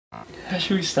How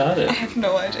should we start it? I have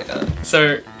no idea.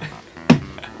 So...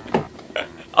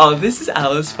 Oh, this is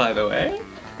Alice, by the way.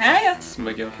 Hey. This is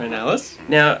my girlfriend Alice.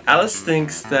 Now, Alice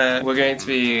thinks that we're going to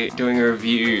be doing a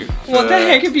review for... What the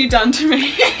heck have you done to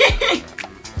me?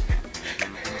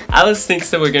 Alice thinks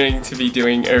that we're going to be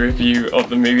doing a review of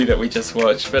the movie that we just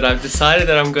watched, but I've decided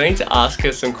that I'm going to ask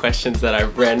her some questions that I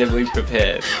randomly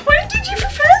prepared. When did you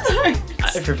prepare those?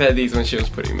 I prepared these when she was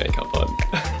putting makeup on.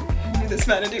 I knew this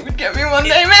vanity would get me one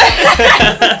day,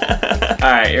 man.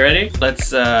 Alright, you ready?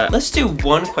 Let's do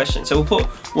one question. So we'll put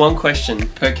one question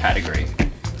per category.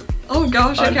 Oh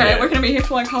gosh, okay, Okay. we're gonna be here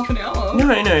for like half an hour. No,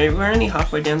 we're only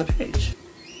halfway down the page.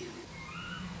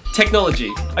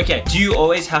 Technology. Okay, do you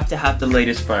always have to have the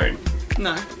latest phone?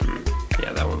 No.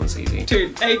 Yeah, that one was easy.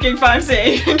 Dude, 8 gig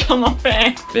 5C, come on,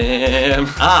 man. Bam.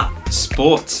 Ah,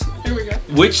 sports. Here we go.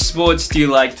 Which sports do you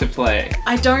like to play?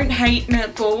 I don't hate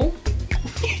netball.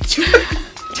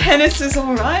 Tennis is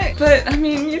alright, but I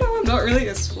mean, you know, I'm not really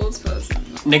a sports person.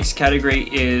 Next category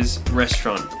is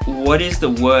restaurant. What is the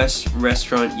worst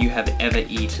restaurant you have ever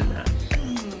eaten at?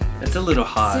 That's a little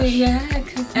harsh. So yeah,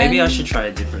 because Maybe I should try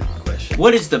a different question.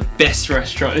 What is the best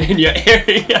restaurant in your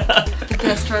area? the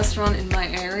best restaurant in my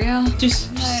area.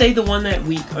 Just say the one that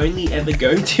we only ever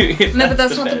go to. If No, but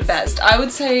that's the not the best. I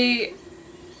would say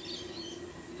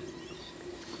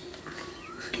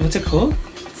What's it called?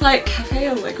 it's like Cafe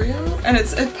Allegria, and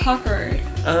it's at Park Road.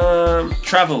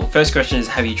 Travel. First question is,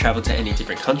 have you traveled to any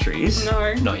different countries?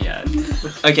 No. Not yet.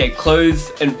 Okay,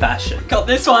 clothes and fashion. Got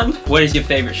this one. What is your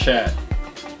favorite shirt?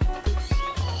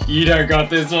 You don't got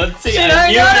this one. See, She I don't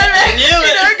knew got it. I it. knew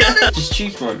She it. don't got it. Just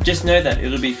choose one. Just know that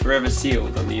it'll be forever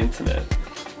sealed on the internet.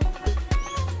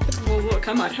 Well, look,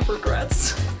 I might have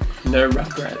regrets. No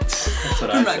regrets. That's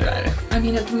what I say. I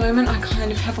mean, at the moment, I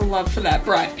kind of have a love for that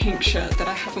bright pink shirt that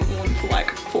I haven't worn for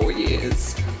like 4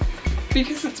 years.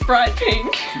 Because it's bright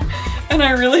pink, and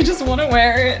I really just want to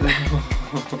wear it.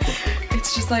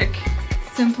 It's just like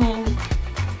simple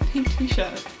pink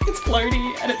t-shirt. It's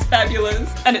floaty and it's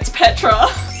fabulous and it's Petra.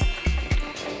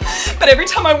 But every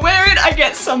time I wear it, I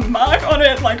get some mark on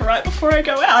it, like right before I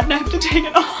go out, and I have to take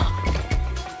it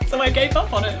off. So I gave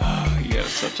up on it. Oh, you have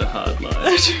such a hard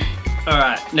life.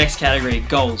 Alright, next category,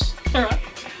 goals. Alright,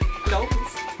 goals.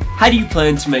 How do you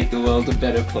plan to make the world a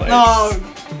better place? Oh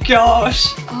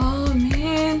gosh. Oh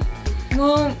man.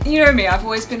 Well, you know me, I've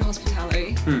always been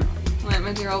hospitality. Like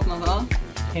my dear old mother.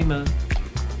 Hey, Mum.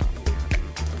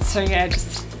 So yeah,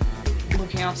 just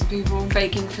looking after people,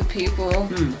 baking for people,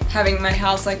 having my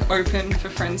house like open for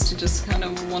friends to just kind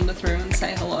of wander through and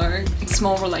say hello.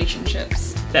 Small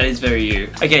relationships. That is very you.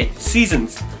 Okay,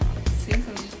 seasons.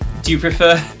 Seasons. Do you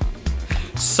prefer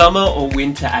summer or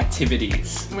winter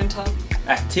activities? Winter.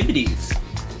 Activities?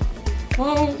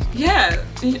 Well, yeah,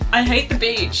 I hate the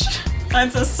beach.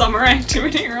 That's a summer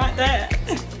activity right there.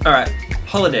 Alright,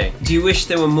 holiday. Do you wish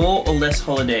there were more or less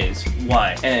holidays?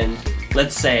 Why? And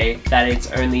let's say that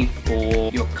it's only for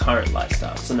your current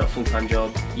lifestyle, so not full-time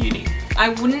job, uni. I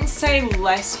wouldn't say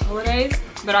less holidays,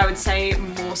 but I would say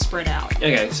more spread out.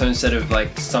 Okay, so instead of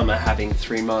like summer having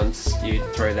 3 months, you'd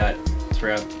throw that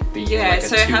throughout the year, Yeah, like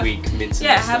so a 2-week mid-semester.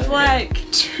 Yeah, have like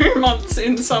 2 months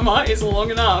in summer is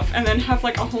long enough, and then have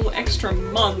like a whole extra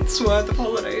month's worth of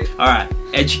holiday. Alright,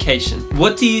 education.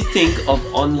 What do you think of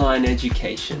online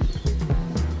education?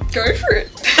 Go for it.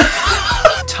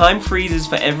 Time freezes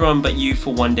for everyone but you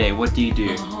for 1 day. What do you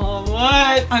do? Oh,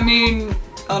 what? I mean,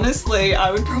 honestly,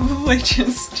 I would probably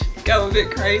just go a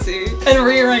bit crazy and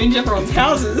rearrange everyone's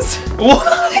houses.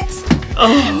 What?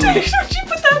 Oh. Dude, would you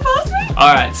put that past me?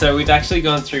 Alright, so we've actually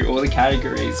gone through all the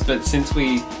categories, but since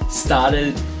we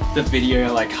started the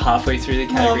video like halfway through the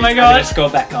categories, my I'm God. gonna scroll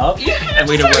back up and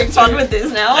we're Just having fun with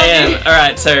this now, I aren't you? am.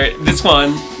 Alright, so this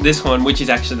one, which is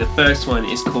actually the first one,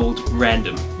 is called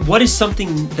random. What is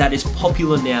something that is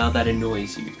popular now that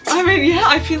annoys you? I mean, yeah,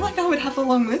 I feel like I would have a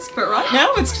long list, but right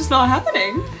now it's just not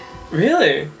happening.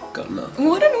 Really? Got nothing.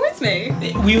 What annoys me?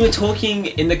 We were talking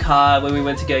in the car when we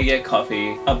went to go get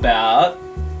coffee about...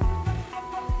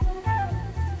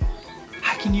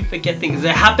 How can you forget things?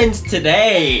 It happens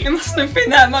today! It mustn't have been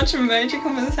that much of a major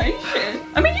conversation.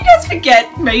 I mean, you guys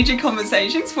forget major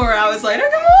conversation 4 hours later,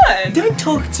 come on! Don't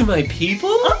talk to my people!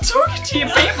 I'm talking to your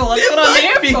people, that's what I'm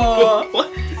here for!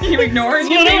 What? You ignoring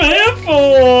your That's what people?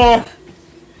 I'm here for!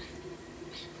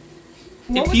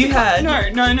 What If was you the had... No.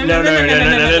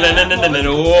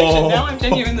 Whoa. Now I'm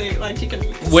genuinely like, you can...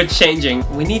 We're changing.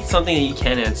 We need something that you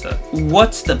can answer.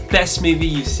 What's the best movie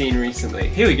you've seen recently?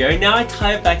 Here we go. Now I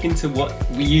tie it back into what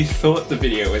you thought the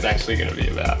video was actually going to be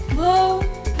about. Well,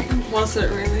 was it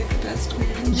really the best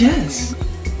movie? Yes.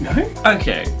 No?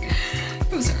 Okay.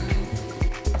 It was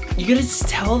alright. You gotta just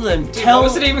tell them. Dude, Tell. what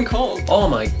was it even called? Oh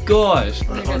my gosh. Let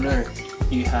me Oh get no.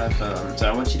 You have, so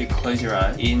I want you to close your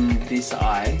eye in this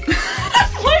eye.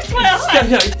 Close my eye!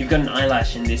 No, you've got an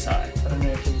eyelash in this eye. I don't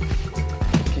know if you...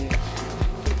 Okay.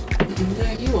 What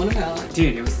are you on about?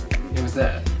 Dude, it was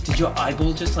there. Did your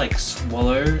eyeball just like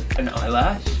swallow an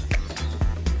eyelash?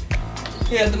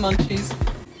 Yeah, the munchies.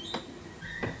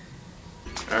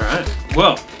 Alright.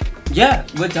 Well, yeah,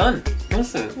 we're done.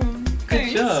 Awesome.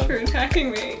 Thanks job. for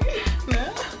attacking me. Yeah.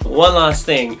 One last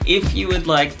thing. If you would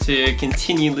like to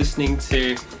continue listening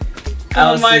to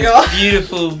Oh my Alice's God.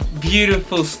 beautiful,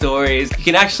 beautiful stories, you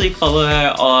can actually follow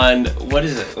her on, what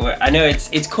is it? I know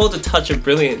it's called A Touch of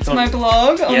Brilliance. It's my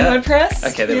blog on Yeah. WordPress.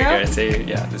 Okay, there Yeah. we go. See,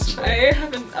 yeah, this is I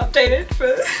haven't updated for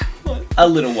what? a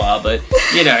little while, but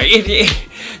you know,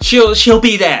 if she'll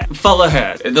be there. Follow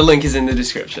her. The link is in the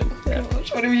description. Yeah.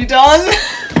 Gosh, what have you done?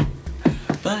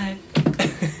 Bye.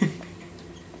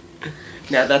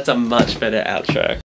 Now that's a much better outro.